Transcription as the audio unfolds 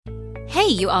Hey,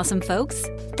 you awesome folks!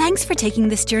 Thanks for taking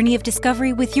this journey of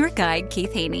discovery with your guide,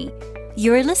 Keith Haney.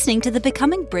 You're listening to the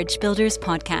Becoming Bridge Builders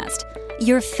podcast,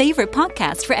 your favorite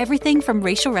podcast for everything from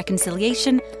racial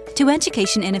reconciliation to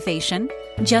education innovation,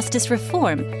 justice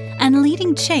reform, and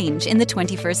leading change in the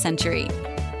 21st century.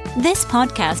 This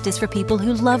podcast is for people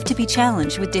who love to be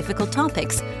challenged with difficult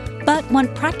topics, but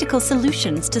want practical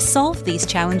solutions to solve these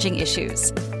challenging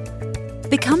issues.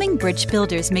 Becoming Bridge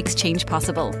Builders makes change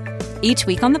possible. Each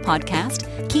week on the podcast,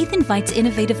 Keith invites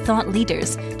innovative thought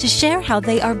leaders to share how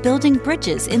they are building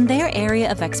bridges in their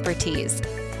area of expertise.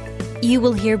 You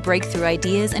will hear breakthrough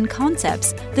ideas and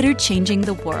concepts that are changing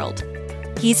the world.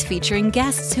 He's featuring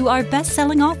guests who are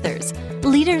best-selling authors,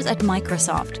 leaders at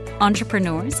Microsoft,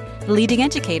 entrepreneurs, leading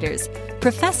educators,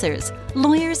 professors,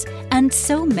 lawyers, and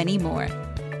so many more.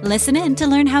 Listen in to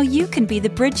learn how you can be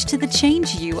the bridge to the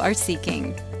change you are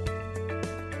seeking.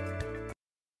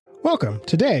 Welcome.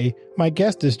 Today, my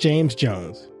guest is James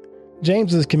Jones.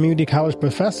 James is a community college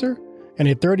professor and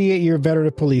a 38-year veteran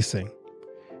of policing.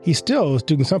 He still is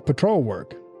doing some patrol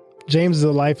work. James is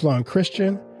a lifelong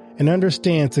Christian and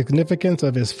understands the significance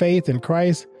of his faith in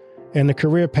Christ and the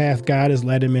career path God has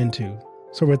led him into.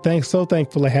 So we're so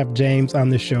thankful to have James on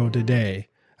the show today.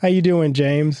 How you doing,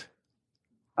 James?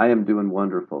 I am doing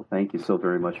wonderful. Thank you so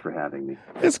very much for having me.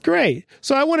 It's great.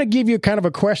 So I want to give you kind of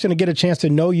a question to get a chance to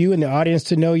know you and the audience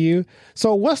to know you.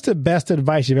 So what's the best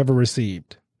advice you've ever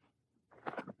received?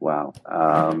 Wow.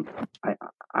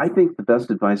 I think the best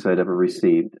advice I'd ever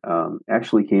received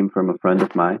actually came from a friend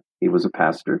of mine. He was a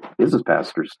pastor, is a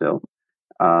pastor still.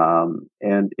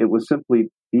 And it was simply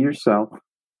be yourself,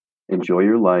 enjoy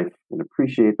your life, and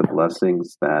appreciate the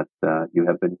blessings that you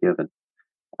have been given.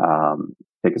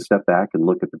 Take a step back and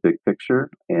look at the big picture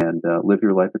and live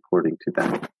your life according to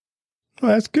that.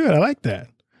 Well, that's good. I like that.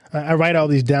 I write all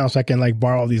these down so I can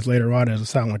borrow these later on as it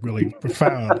sound like really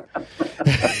profound.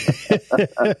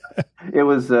 It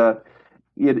was,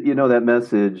 that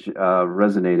message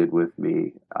resonated with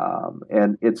me.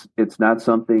 And it's not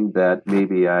something that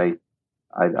maybe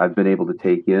I've been able to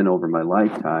take in over my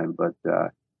lifetime, but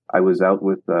I was out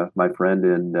with my friend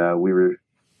and we were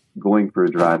going for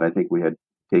a drive. I think we had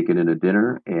taken in a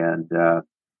dinner, and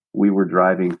we were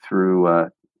driving through a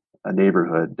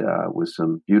neighborhood with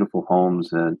some beautiful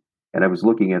homes, and I was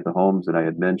looking at the homes, and I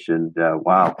had mentioned,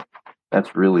 wow,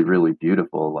 that's really, really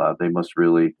beautiful. They must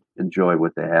really enjoy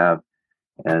what they have.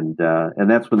 And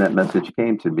that's when that message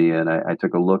came to me, and I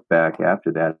took a look back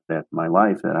after that at my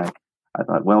life, and I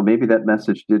thought, well, maybe that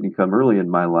message didn't come early in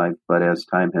my life, but as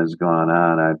time has gone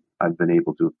on, I've been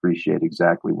able to appreciate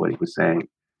exactly what he was saying.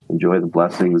 Enjoy the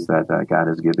blessings that God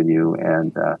has given you,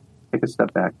 and take a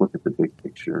step back, look at the big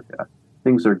picture.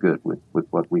 Things are good with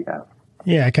what we have.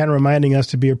 Yeah, kind of reminding us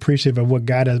to be appreciative of what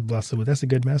God has blessed us with. That's a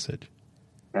good message.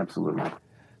 Absolutely.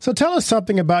 So tell us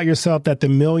something about yourself that the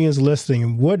millions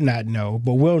listening would not know,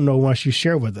 but will know once you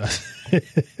share with us.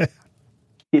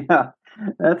 Yeah,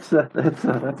 that's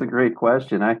a great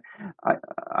question.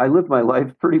 I live my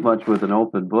life pretty much with an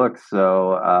open book,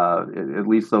 so at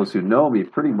least those who know me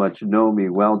pretty much know me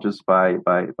well just by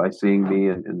seeing me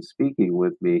and speaking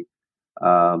with me.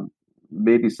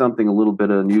 Maybe something a little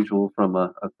bit unusual from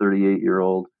a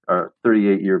 38-year-old or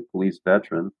 38-year police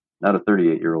veteran, not a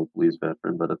 38-year-old police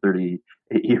veteran, but a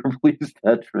 38-year police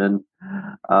veteran.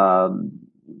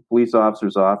 Police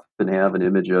officers often have an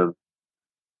image of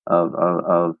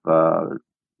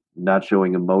not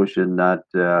showing emotion, not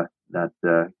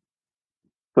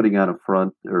putting on a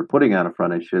front,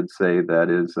 I should say, that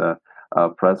is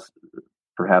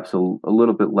perhaps a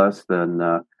little bit less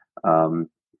than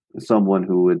someone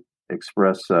who would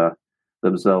express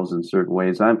themselves in certain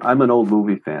ways. I'm an old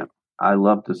movie fan. I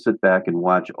love to sit back and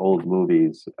watch old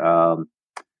movies.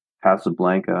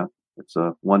 Casablanca, It's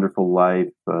a Wonderful Life,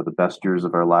 The Best Years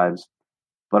of Our Lives.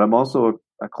 But I'm also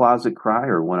a closet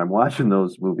crier when I'm watching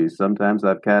those movies. Sometimes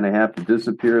I kind of have to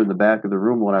disappear in the back of the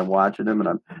room when I'm watching them,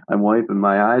 and I'm wiping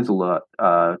my eyes a lot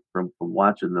from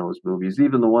watching those movies.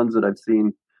 Even the ones that I've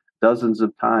seen dozens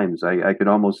of times, I could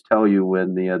almost tell you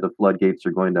when the floodgates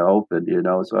are going to open.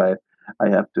 So I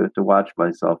have to watch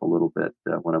myself a little bit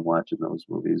when I'm watching those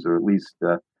movies, or at least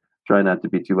try not to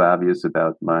be too obvious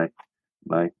about my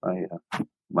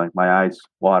eyes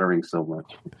watering so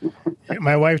much.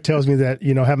 My wife tells me that,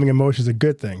 having emotions is a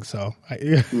good thing. So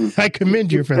I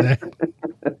commend you for that.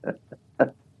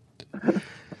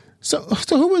 So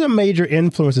who were the major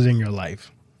influences in your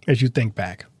life as you think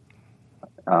back?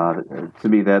 To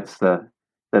me, that's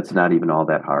not even all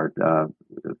that hard.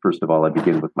 First of all, I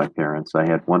begin with my parents. I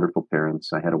had wonderful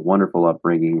parents. I had a wonderful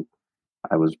upbringing.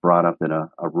 I was brought up in a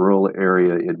rural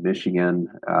area in Michigan.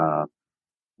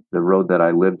 the road that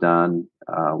I lived on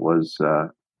was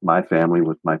my family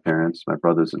with my parents, my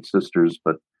brothers and sisters,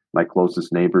 but my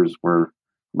closest neighbors were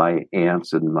my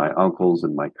aunts and my uncles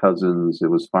and my cousins. It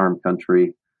was farm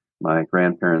country. My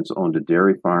grandparents owned a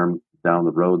dairy farm down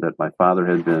the road that my father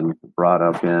had been brought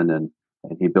up in, and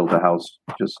he built a house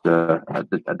just down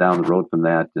the road from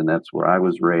that, and that's where I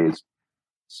was raised.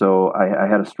 So I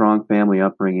had a strong family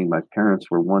upbringing. My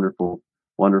parents were wonderful,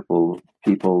 wonderful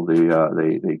people.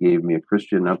 They gave me a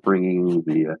Christian upbringing.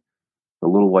 The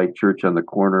little white church on the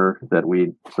corner that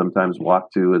we sometimes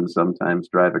walk to and sometimes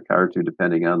drive a car to,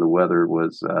 depending on the weather,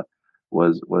 was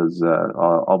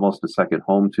almost a second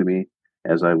home to me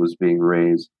as I was being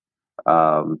raised.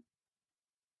 In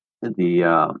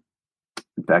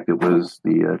fact, it was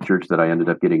the church that I ended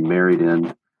up getting married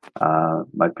in.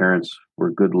 My parents were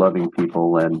good, loving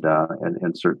people, and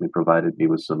certainly provided me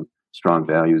with some strong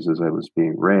values as I was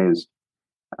being raised.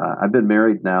 I've been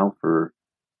married now for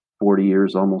 40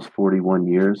 years, almost 41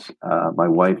 years. My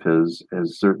wife has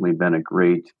certainly been a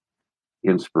great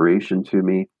inspiration to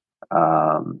me.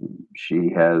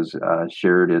 She has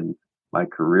shared in my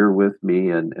career with me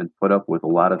and put up with a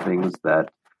lot of things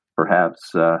that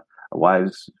perhaps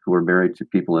wives who are married to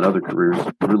people in other careers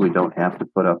really don't have to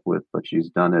put up with, but she's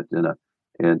done it in a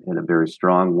very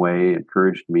strong way,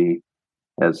 encouraged me,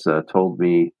 has told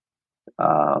me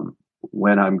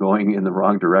when I'm going in the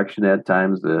wrong direction at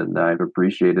times, and I've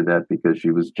appreciated that because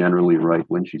she was generally right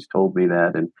when she's told me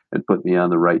that and put me on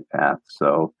the right path.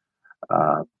 So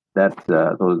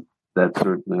that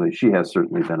certainly, she has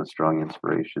certainly been a strong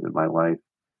inspiration in my life.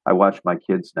 I watch my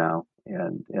kids now,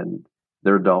 and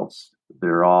they're adults.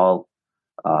 They're all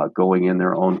going in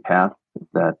their own path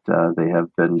that they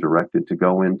have been directed to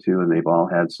go into, and they've all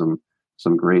had some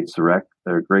great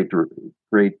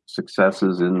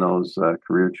successes in those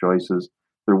career choices.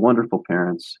 They're wonderful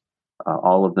parents.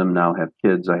 All of them now have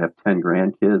kids. I have 10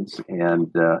 grandkids,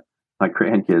 and my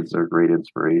grandkids are great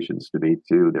inspirations to me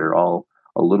too. They're all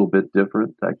a little bit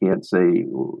different. I can't say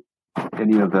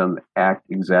any of them act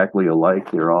exactly alike.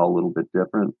 They're all a little bit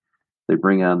different. They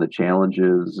bring on the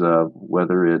challenges,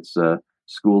 whether it's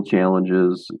school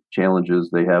challenges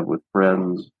they have with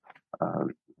friends,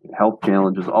 health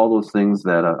challenges, all those things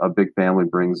that a big family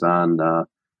brings on.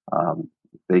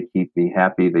 They keep me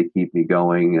happy, they keep me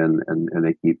going, and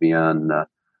they keep me on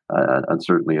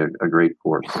certainly a great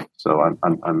course. So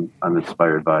I'm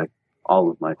inspired by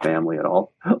all of my family and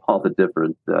all the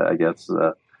different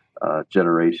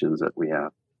generations that we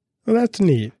have. Well, that's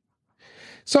neat.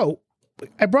 So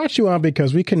I brought you on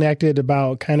because we connected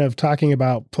about kind of talking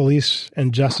about police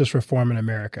and justice reform in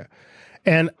America.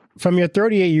 And from your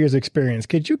 38 years experience,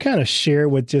 could you kind of share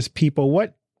with just people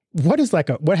what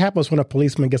happens when a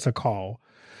policeman gets a call?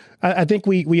 I think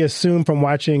we assume from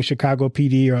watching Chicago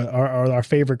PD or our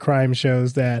favorite crime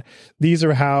shows that these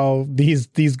are how these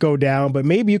go down, but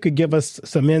maybe you could give us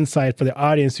some insight for the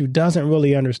audience who doesn't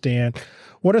really understand.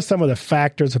 What are some of the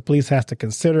factors the police has to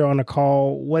consider on a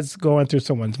call? What's going through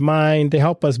someone's mind to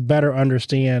help us better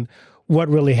understand what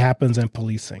really happens in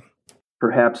policing?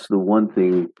 Perhaps the one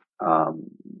thing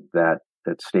that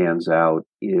stands out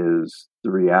is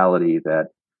the reality that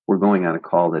we're going on a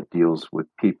call that deals with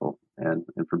people. And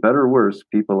for better or worse,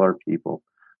 people are people.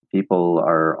 People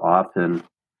are often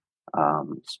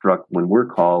struck when we're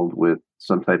called with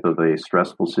some type of a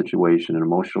stressful situation, an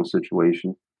emotional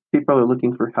situation. People are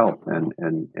looking for help, and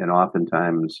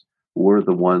oftentimes we're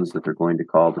the ones that they're going to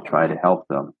call to try to help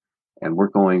them. And we're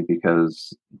going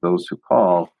because those who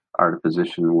call are in a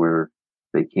position where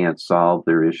they can't solve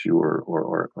their issue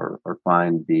or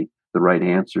find the right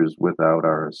answers without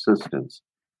our assistance.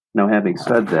 Now, having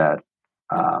said that,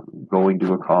 going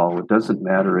to a call, it doesn't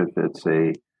matter if it's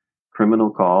a criminal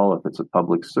call, if it's a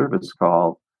public service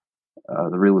call.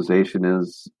 The realization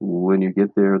is when you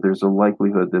get there, there's a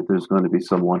likelihood that there's going to be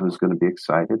someone who's going to be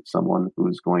excited, someone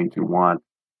who's going to want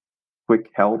quick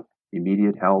help,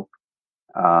 immediate help.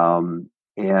 And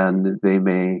they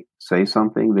may say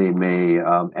something, they may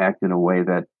act in a way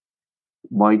that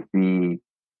might be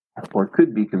or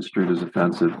could be construed as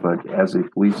offensive, but as a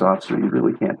police officer, you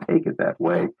really can't take it that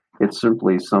way. It's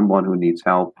simply someone who needs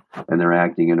help, and they're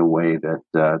acting in a way that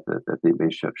they may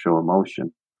show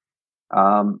emotion.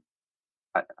 I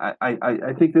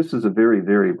think this is a very,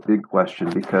 very big question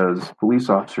because police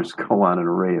officers go on an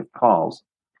array of calls.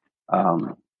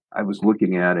 I was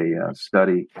looking at a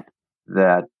study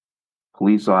that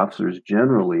police officers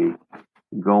generally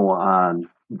go on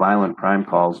violent crime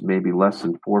calls maybe less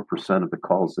than 4% of the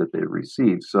calls that they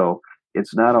receive. So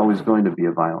it's not always going to be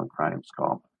a violent crimes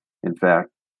call. In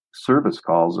fact, service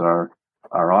calls are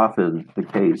are often the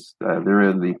case. They're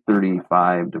in the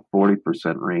 35 to 40%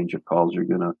 range of calls you're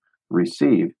going to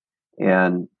receive.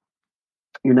 And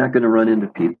you're not going to run into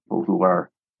people who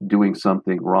are doing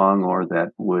something wrong or that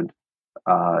would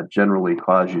generally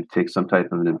cause you to take some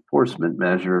type of an enforcement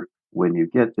measure when you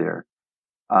get there.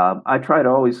 I try to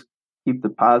always keep the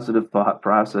positive thought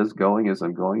process going as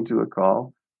I'm going to a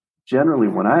call. Generally,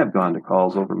 when I have gone to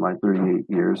calls over my 38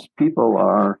 years, people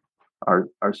are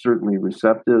certainly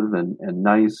receptive and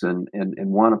nice and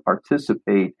want to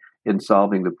participate in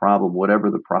solving the problem,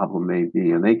 whatever the problem may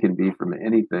be, and they can be from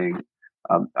anything.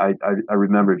 I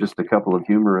remember just a couple of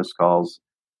humorous calls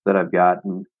that I've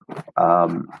gotten.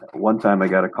 One time I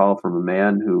got a call from a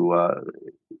man who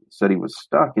said he was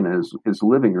stuck in his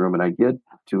living room, and I get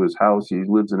to his house. He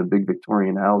lives in a big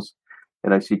Victorian house,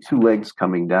 and I see two legs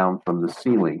coming down from the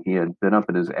ceiling. He had been up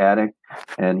in his attic,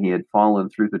 and he had fallen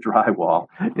through the drywall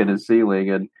in his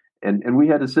ceiling, and we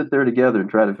had to sit there together and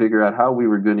try to figure out how we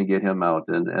were going to get him out.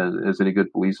 And as any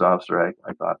good police officer,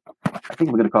 I thought, I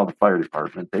think we're going to call the fire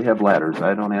department. They have ladders.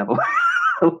 I don't have a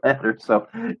ladder. So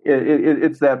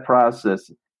it's that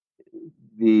process.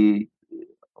 The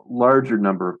larger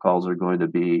number of calls are going to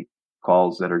be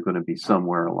calls that are going to be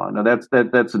somewhere along. Now that's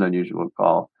an unusual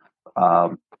call.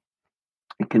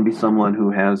 It can be someone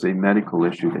who has a medical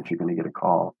issue that you're going to get a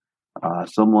call.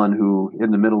 Someone who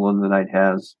in the middle of the night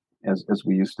has, as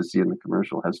we used to see in the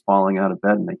commercial, has falling out of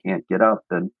bed and they can't get up,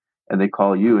 and they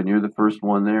call you and you're the first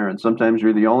one there. And sometimes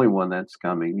you're the only one that's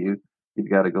coming. You've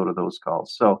got to go to those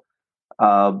calls. So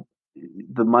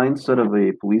the mindset of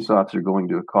a police officer going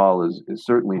to a call is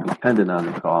certainly dependent on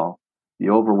the call. The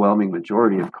overwhelming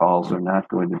majority of calls are not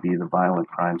going to be the violent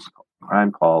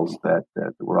crime calls that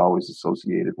we're always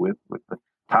associated with the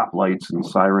top lights and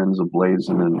sirens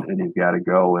ablazing and you've got to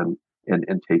go and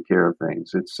take care of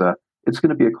things. It's going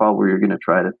to be a call where you're going to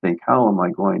try to think, how am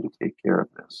I going to take care of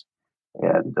this?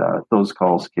 And those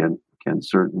calls can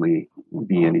certainly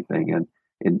be anything. And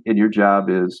your job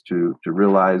is to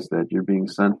realize that you're being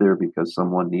sent there because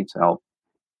someone needs help.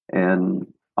 And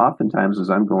oftentimes as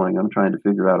I'm trying to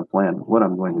figure out a plan of what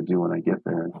I'm going to do when I get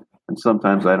there. And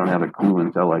sometimes I don't have a clue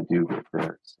until I do get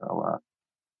there. So,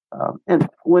 and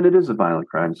when it is a violent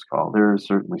crimes call, there is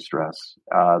certainly stress.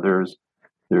 There's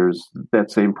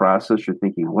that same process. You're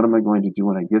thinking, what am I going to do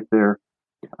when I get there?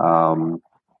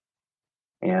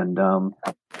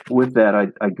 With that,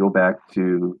 I go back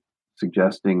to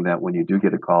suggesting that when you do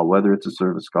get a call, whether it's a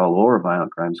service call or a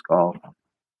violent crimes call,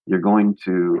 you're going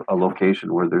to a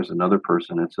location where there's another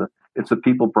person. It's a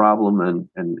people problem,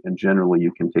 and generally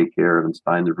you can take care of and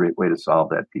find the great way to solve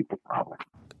that people problem.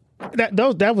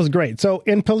 That was great. So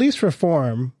in police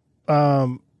reform,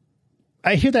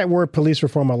 I hear that word police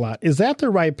reform a lot. Is that the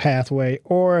right pathway?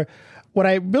 Or what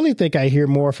I really think I hear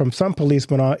more from some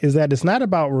policemen is that it's not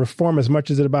about reform as much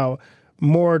as it about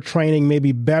more training,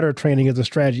 maybe better training as a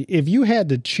strategy. If you had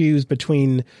to choose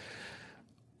between,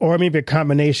 or maybe a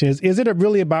combination, is it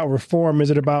really about reform?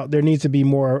 Is it about there needs to be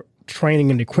more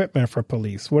training and equipment for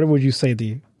police? What would you say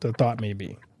the thought may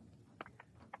be?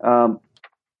 The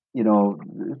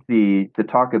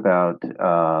talk about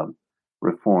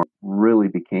reform really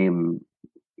became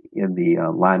in the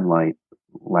limelight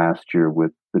last year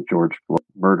with the George Floyd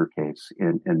murder case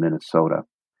in Minnesota,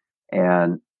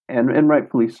 and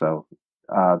rightfully so.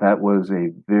 That was a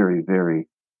very, very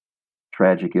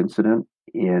tragic incident.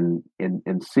 In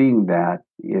seeing that,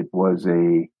 it was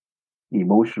a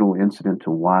emotional incident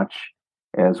to watch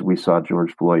as we saw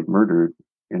George Floyd murdered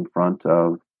in front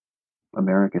of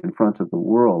America, in front of the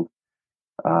world,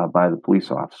 by the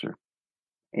police officer.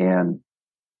 And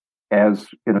as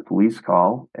in a police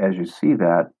call, as you see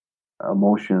that,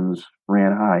 emotions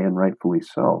ran high, and rightfully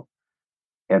so.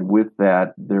 And with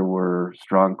that, there were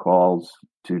strong calls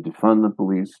to defund the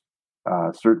police,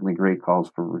 certainly great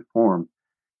calls for reform.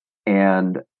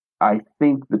 And I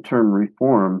think the term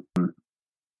reform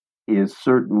is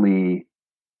certainly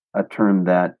a term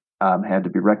that had to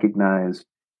be recognized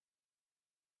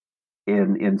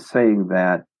in saying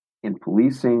that in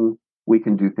policing, we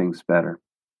can do things better.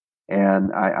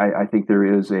 And I think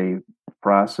there is a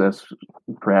process,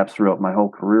 perhaps throughout my whole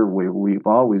career, where we've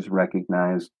always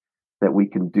recognized that we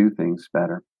can do things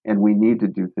better and we need to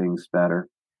do things better.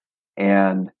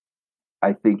 And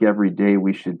I think every day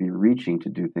we should be reaching to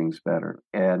do things better.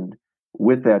 And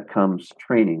with that comes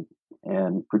training,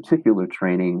 and particular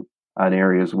training on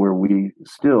areas where we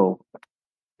still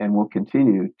and will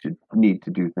continue to need to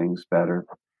do things better.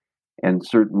 And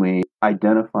certainly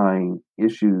identifying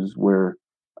issues where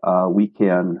we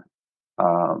can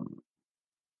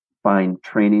find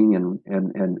training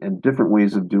and different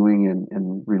ways of doing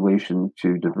in relation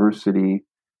to diversity,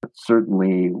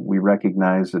 Certainly, we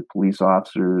recognize that police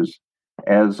officers,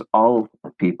 as all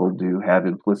people do, have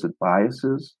implicit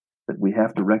biases. That we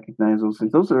have to recognize those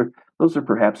things. Those are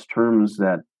perhaps terms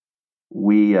that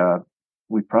we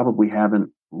probably haven't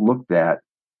looked at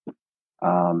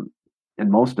in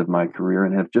most of my career,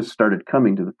 and have just started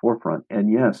coming to the forefront.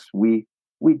 And yes, we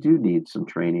do need some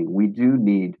training. We do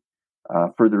need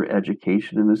further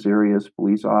education in this area as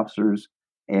police officers.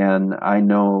 And I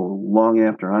know long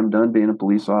after I'm done being a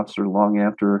police officer, long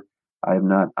after I am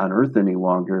not on earth any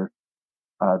longer,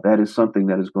 that is something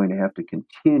that is going to have to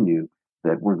continue,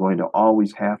 that we're going to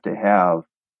always have to have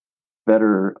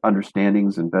better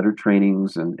understandings and better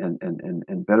trainings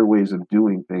and better ways of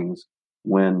doing things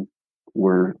when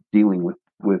we're dealing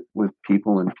with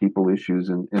people and people issues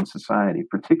in society,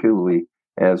 particularly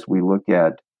as we look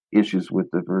at issues with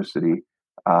diversity.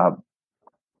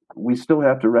 We still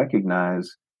have to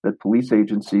recognize that police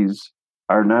agencies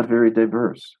are not very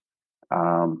diverse.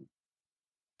 When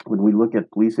we look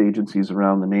at police agencies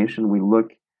around the nation, we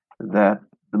look that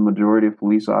the majority of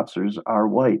police officers are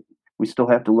white. We still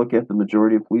have to look at the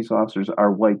majority of police officers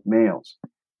are white males.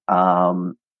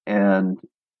 And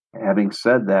having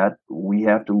said that, we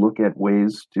have to look at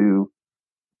ways to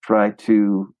try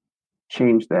to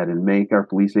change that and make our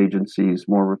police agencies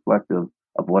more reflective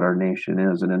of what our nation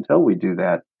is. And until we do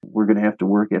that, we're going to have to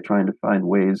work at trying to find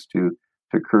ways to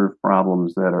curb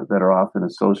problems that are often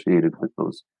associated with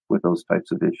those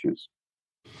types of issues.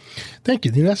 Thank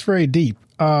you. That's very deep.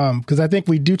 Because I think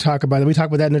we do talk about it. We talk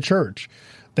about that in the church,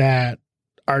 that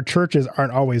our churches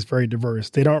aren't always very diverse.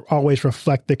 They don't always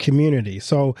reflect the community.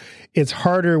 So it's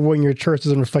harder when your church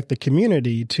doesn't reflect the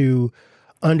community to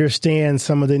understand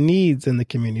some of the needs in the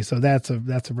community. So that's a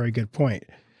very good point.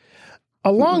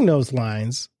 Along those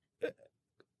lines,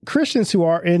 Christians who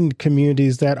are in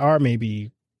communities that are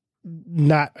maybe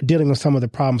not dealing with some of the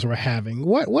problems we're having,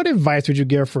 what advice would you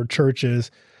give for churches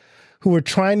who are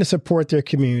trying to support their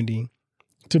community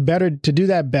to do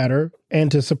that better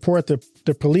and to support the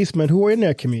policemen who are in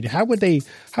their community? What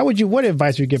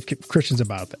advice would you give Christians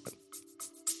about that?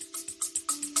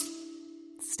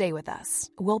 Stay with us.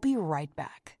 We'll be right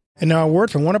back. And now a word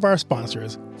from one of our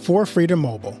sponsors, For Freedom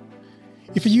Mobile.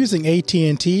 If you're using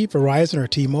AT&T, Verizon, or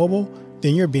T-Mobile,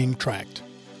 then you're being tracked.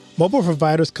 Mobile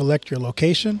providers collect your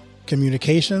location,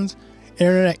 communications,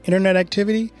 internet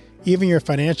activity, even your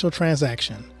financial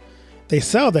transaction. They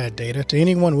sell that data to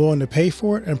anyone willing to pay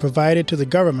for it and provide it to the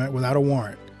government without a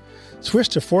warrant. Switch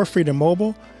to For Freedom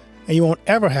Mobile, and you won't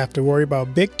ever have to worry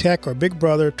about big tech or Big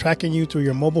Brother tracking you through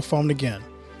your mobile phone again.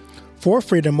 For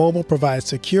Freedom Mobile provides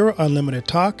secure, unlimited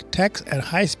talk, text, and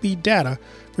high-speed data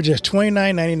for just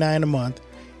 $29.99 a month,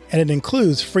 and it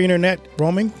includes free internet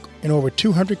roaming in over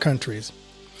 200 countries.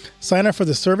 Sign up for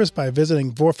the service by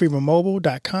visiting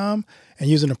forfreedommobile.com and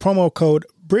using the promo code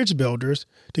BridgeBuilders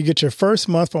to get your first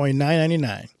month for only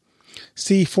 $9.99.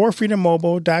 See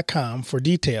forfreedommobile.com for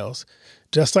details,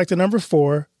 just like the number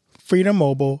 4,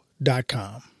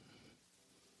 freedommobile.com.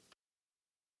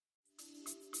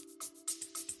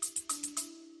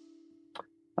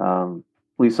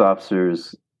 Police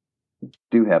officers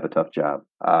do have a tough job.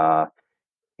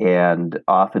 And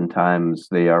oftentimes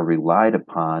they are relied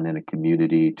upon in a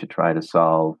community to try to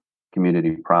solve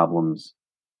community problems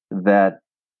that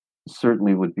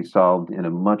certainly would be solved in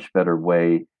a much better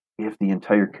way if the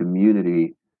entire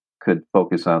community could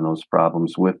focus on those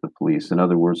problems with the police. In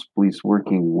other words, police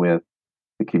working with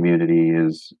the community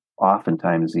is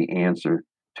oftentimes the answer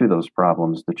to those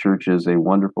problems. The church is a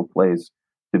wonderful place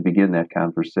to begin that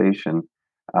conversation.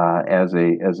 As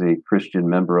a Christian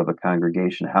member of a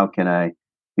congregation, how can I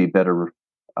be better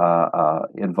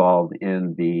involved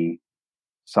in the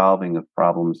solving of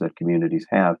problems that communities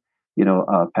have?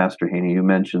 Pastor Haney, you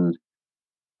mentioned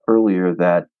earlier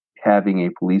that having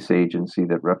a police agency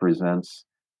that represents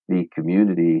the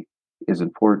community is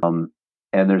important.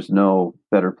 And there's no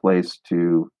better place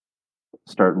to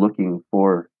start looking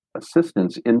for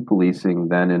assistance in policing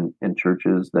than in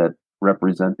churches that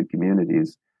represent the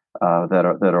communities that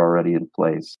are already in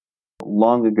place.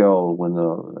 Long ago, when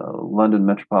the London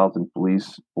Metropolitan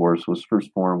Police Force was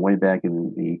first formed, way back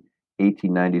in the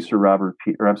 1890s,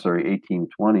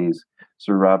 1820s,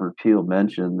 Sir Robert Peel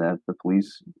mentioned that the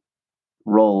police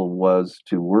role was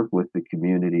to work with the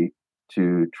community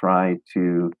to try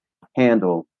to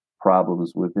handle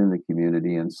problems within the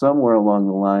community. And somewhere along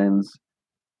the lines,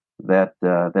 that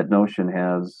notion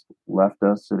has left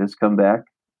us. It has come back.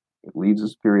 It leaves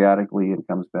us periodically and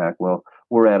comes back. Well,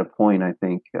 we're at a point, I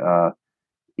think,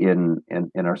 in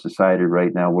our society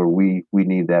right now where we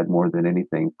need that more than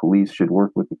anything. Police should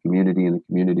work with the community, and the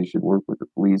community should work with the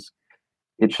police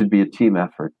it should be a team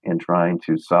effort in trying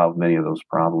to solve many of those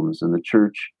problems. And the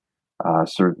church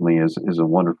certainly is a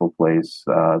wonderful place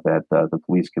that the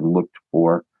police can look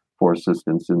for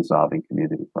assistance in solving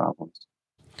community problems.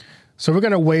 So we're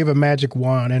going to wave a magic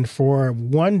wand, and for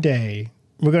one day,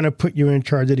 we're going to put you in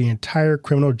charge of the entire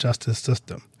criminal justice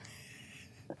system.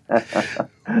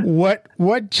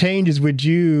 What changes would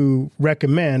you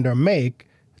recommend or make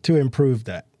to improve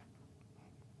that?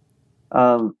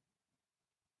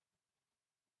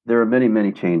 There are many,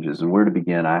 many changes, and where to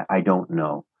begin, I don't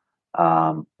know.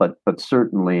 But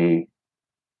certainly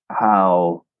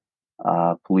how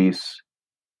police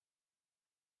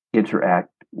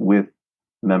interact with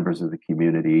members of the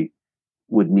community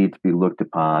would need to be looked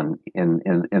upon in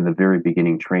the very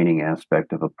beginning training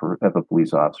aspect of a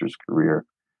police officer's career,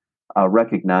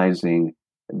 recognizing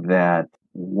that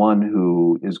one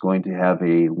who is going to have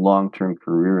a long-term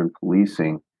career in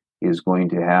policing is going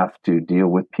to have to deal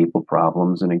with people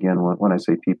problems. And again, when I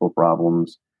say people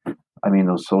problems, I mean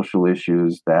those social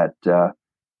issues that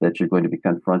you're going to be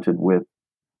confronted with,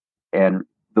 and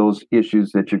those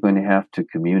issues that you're going to have to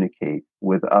communicate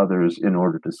with others in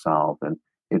order to solve. And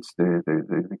it's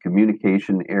the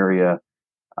communication area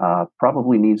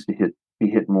probably needs to be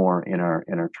hit more in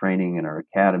our training, in our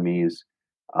academies,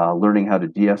 learning how to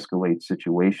de-escalate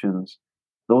situations.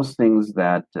 Those things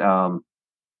that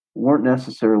weren't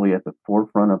necessarily at the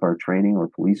forefront of our training or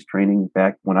police training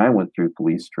back when I went through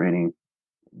police training,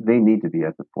 they need to be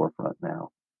at the forefront now.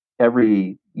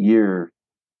 Every year,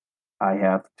 I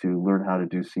have to learn how to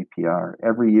do CPR.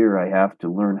 Every year, I have to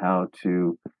learn how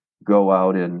to go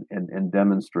out and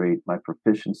demonstrate my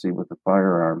proficiency with a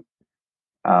firearm.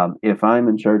 If I'm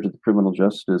in charge of the criminal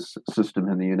justice system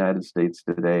in the United States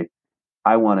today,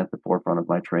 I want at the forefront of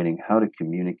my training how to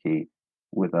communicate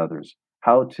with others,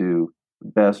 how to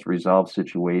best resolve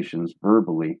situations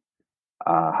verbally,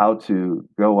 how to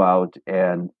go out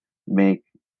and make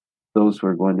those who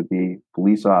are going to be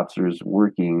police officers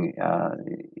working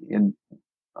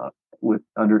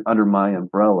under my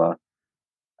umbrella,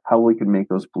 how we can make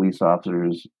those police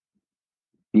officers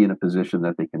be in a position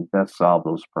that they can best solve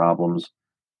those problems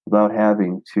without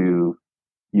having to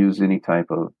use any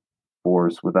type of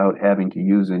force, without having to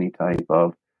use any type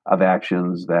of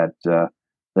actions that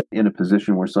in a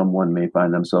position where someone may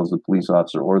find themselves a police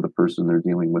officer or the person they're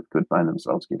dealing with could find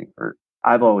themselves getting hurt.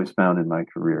 I've always found in my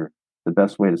career the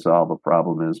best way to solve a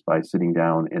problem is by sitting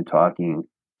down and talking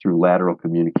through lateral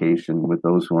communication with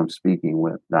those who I'm speaking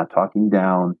with, not talking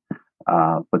down,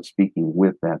 but speaking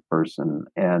with that person.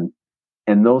 And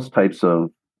those types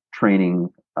of training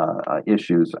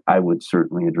issues, I would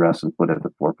certainly address and put at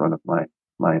the forefront of my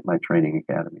training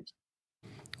academies.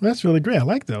 That's really great. I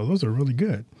like those. Those are really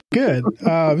good. Good.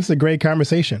 This is a great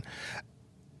conversation.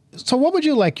 So what would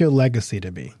you like your legacy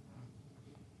to be?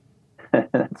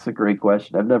 That's a great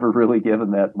question. I've never really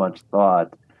given that much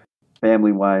thought.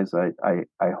 Family-wise,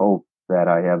 I hope that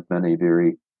I have been a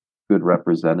very good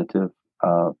representative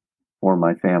for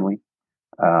my family.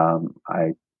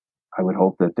 I would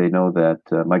hope that they know that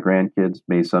my grandkids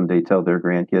may someday tell their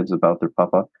grandkids about their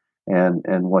papa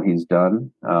and what he's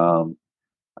done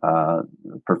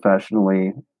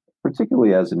professionally,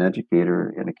 particularly as an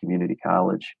educator in a community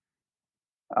college.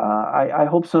 I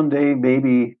hope someday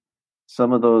maybe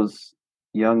some of those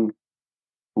young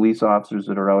police officers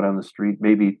that are out on the street,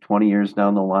 maybe 20 years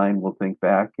down the line, will think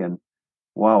back and,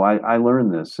 wow, I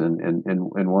learned this in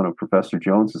one of Professor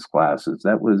Jones's classes.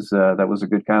 That was a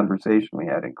good conversation we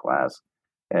had in class.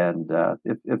 And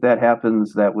if that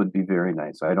happens, that would be very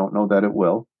nice. I don't know that it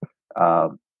will.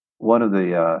 One of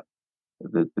the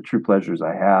true pleasures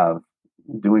I have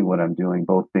doing what I'm doing,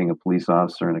 both being a police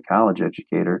officer and a college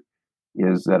educator,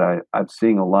 is that I'm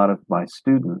seeing a lot of my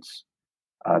students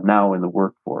now in the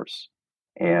workforce.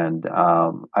 And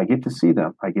I get to see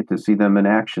them. I get to see them in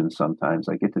action sometimes.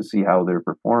 I get to see how they're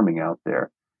performing out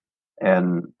there.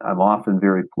 And I'm often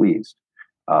very pleased.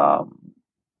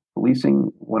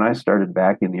 Policing, when I started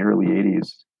back in the early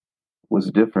 80s,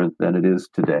 was different than it is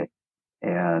today.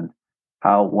 And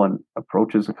how one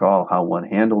approaches a call, how one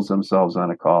handles themselves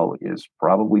on a call is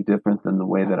probably different than the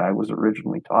way that I was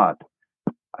originally taught.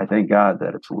 I thank God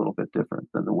that it's a little bit different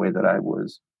than the way that I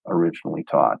was originally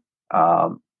taught.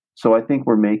 So I think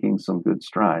we're making some good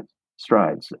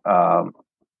strides. And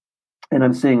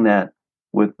I'm seeing that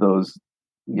with those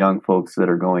young folks that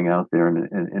are going out there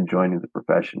and joining the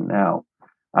profession now.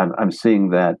 I'm seeing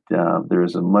that there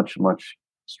is a much, much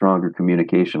stronger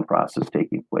communication process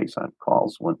taking place on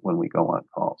calls when we go on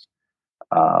calls.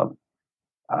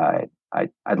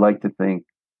 I'd like to think,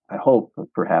 I hope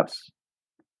perhaps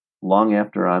long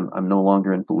after I'm no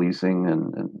longer in policing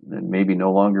and maybe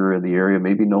no longer in the area,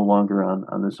 maybe no longer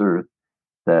on this earth,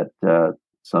 that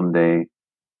someday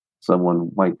someone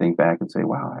might think back and say,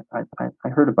 "Wow, I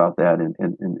heard about that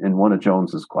in one of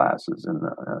Jones's classes, and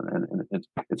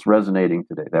it's resonating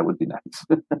today." That would be nice.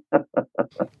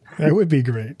 That would be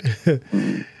great.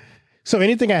 So,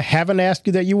 anything I haven't asked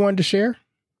you that you wanted to share?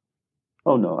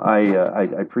 Oh no, I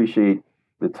appreciate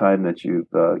the time that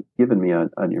you've given me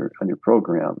on your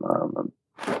program.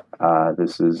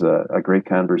 This is a great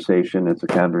conversation. It's a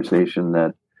conversation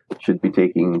that should be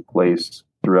taking place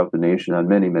throughout the nation on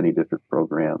many, many different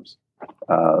programs.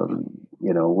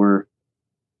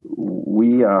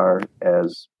 We are,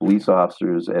 as police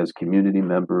officers, as community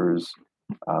members,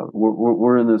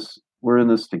 we're in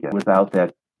this together.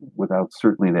 Without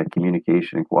certainly that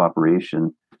communication and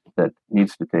cooperation that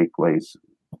needs to take place,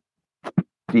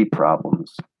 deep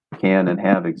problems can and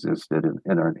have existed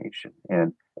in our nation,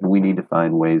 and we need to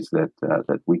find ways that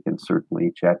we can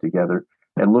certainly chat together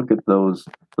and look at those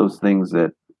things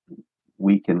that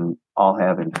we can all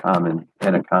have in common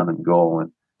and a common goal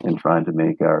in trying to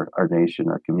make our nation,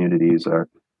 our communities,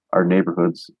 our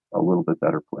neighborhoods a little bit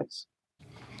better place.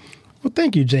 Well,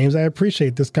 thank you, James. I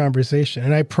appreciate this conversation.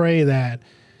 And I pray that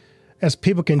as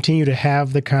people continue to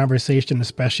have the conversation,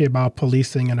 especially about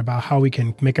policing and about how we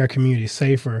can make our community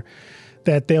safer,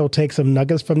 that they'll take some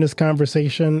nuggets from this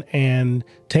conversation and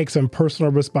take some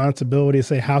personal responsibility,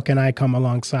 say, how can I come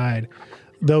alongside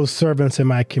those servants in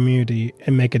my community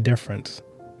and make a difference?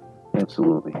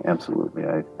 Absolutely. Absolutely.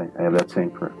 I have that same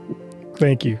prayer.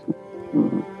 Thank you.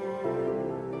 Mm-hmm.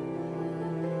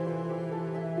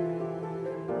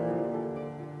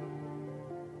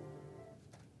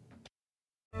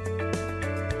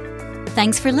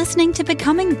 Thanks for listening to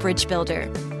Becoming Bridge Builder.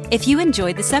 If you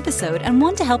enjoyed this episode and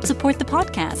want to help support the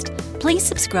podcast, please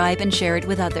subscribe and share it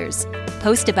with others.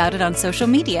 Post about it on social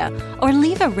media or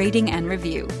leave a rating and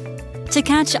review. To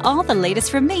catch all the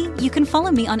latest from me, you can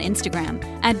follow me on Instagram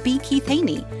at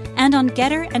 @BKeithHaney and on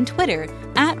Getter and Twitter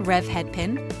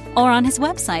 @RevHeadpin or on his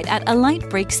website at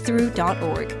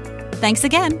alightbreaksthrough.org. Thanks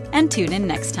again and tune in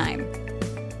next time.